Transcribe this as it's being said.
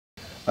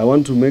I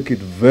want to make it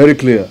very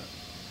clear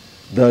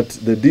that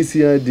the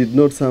DCI did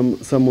not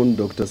summon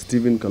Dr.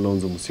 Stephen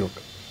Kalonzo Musyoka.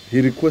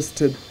 He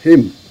requested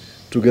him,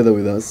 together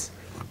with us,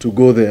 to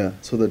go there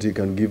so that he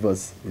can give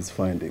us his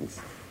findings.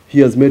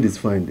 He has made his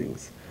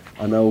findings,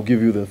 and I will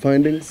give you the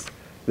findings.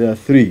 There are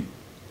three.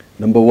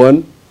 Number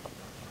one,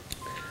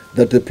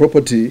 that the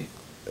property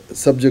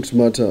subject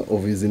matter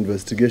of his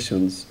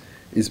investigations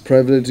is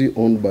privately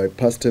owned by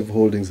Pastev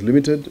Holdings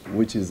Limited,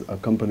 which is a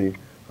company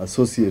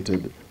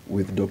associated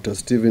with Dr.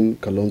 Stephen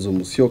Kalonzo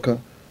Musyoka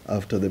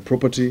after the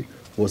property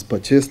was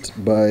purchased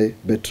by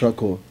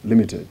Betraco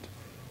Limited.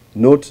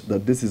 Note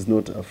that this is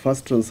not a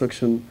first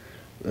transaction.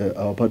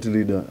 Our party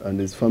leader and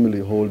his family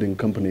holding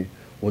company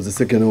was the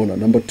second owner.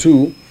 Number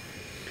two,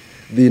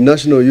 the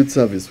National Youth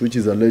Service, which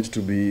is alleged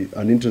to be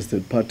an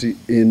interested party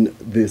in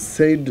the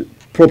said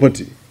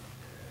property,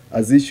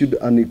 has issued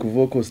an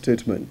equivocal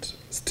statement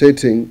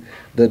stating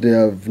that they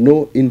have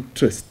no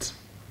interest,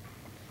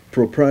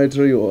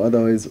 proprietary or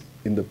otherwise,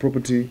 in the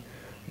property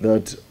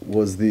that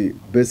was the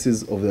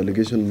basis of the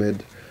allegation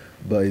made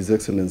by His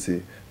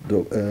Excellency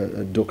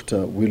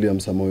Dr. William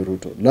Samoei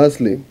Ruto.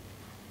 Lastly,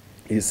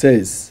 he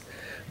says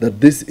that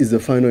this is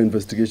the final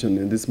investigation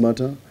in this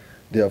matter.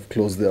 They have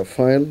closed their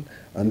file,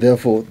 and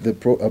therefore the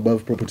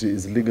above property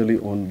is legally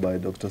owned by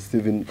Dr.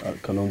 Stephen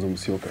Kalonzo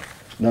Musyoka.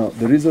 Now,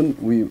 the reason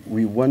we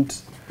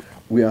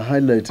are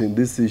highlighting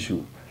this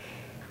issue,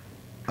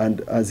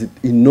 and as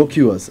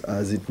innocuous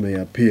as it may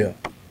appear,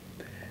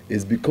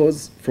 is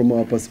because from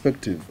our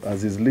perspective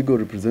as his legal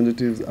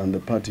representatives and the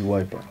party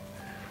wiper,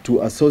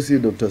 to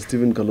associate Dr.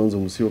 Stephen Kalonzo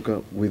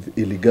Musyoka with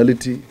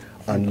illegality,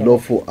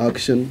 unlawful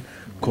action,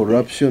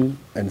 corruption,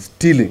 and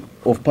stealing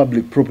of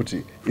public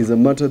property is a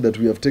matter that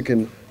we have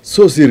taken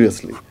so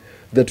seriously,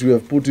 that we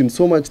have put in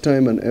so much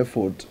time and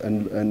effort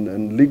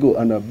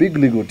and a big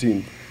legal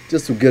team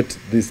just to get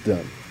this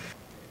done.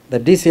 The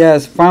DCI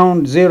has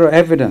found zero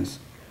evidence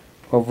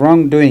of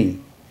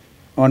wrongdoing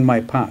on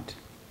my part.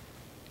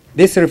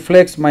 This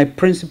reflects my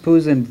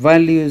principles and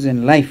values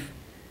in life,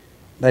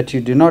 that you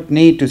do not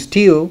need to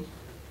steal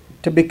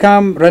to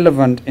become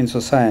relevant in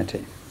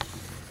society.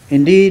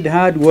 Indeed,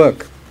 hard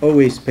work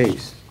always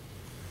pays.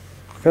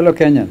 Fellow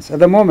Kenyans, at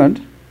the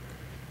moment,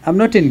 I'm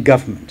not in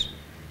government.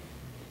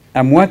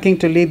 I'm working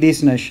to lead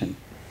this nation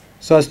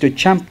so as to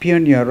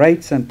champion your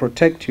rights and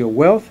protect your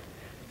wealth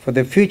for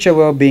the future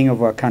well-being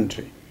of our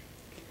country.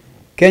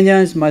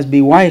 Kenyans must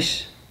be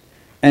wise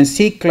and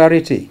seek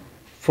clarity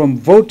from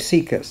vote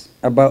seekers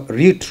about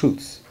real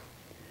truths,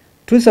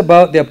 truths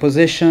about their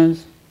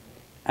possessions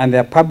and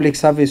their public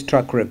service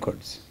track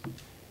records.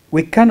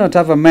 We cannot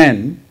have a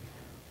man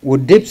who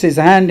dips his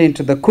hand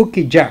into the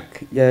cookie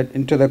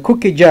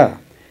jar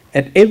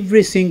at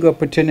every single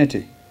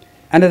opportunity,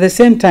 and at the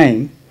same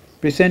time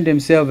present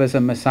himself as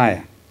a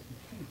messiah.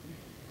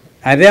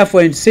 I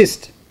therefore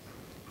insist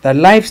that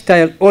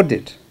lifestyle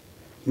audit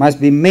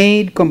must be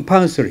made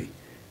compulsory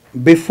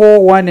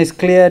before one is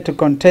cleared to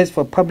contest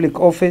for public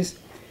office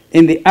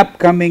in the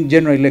upcoming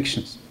general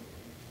elections.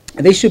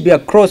 This should be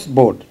across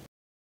board.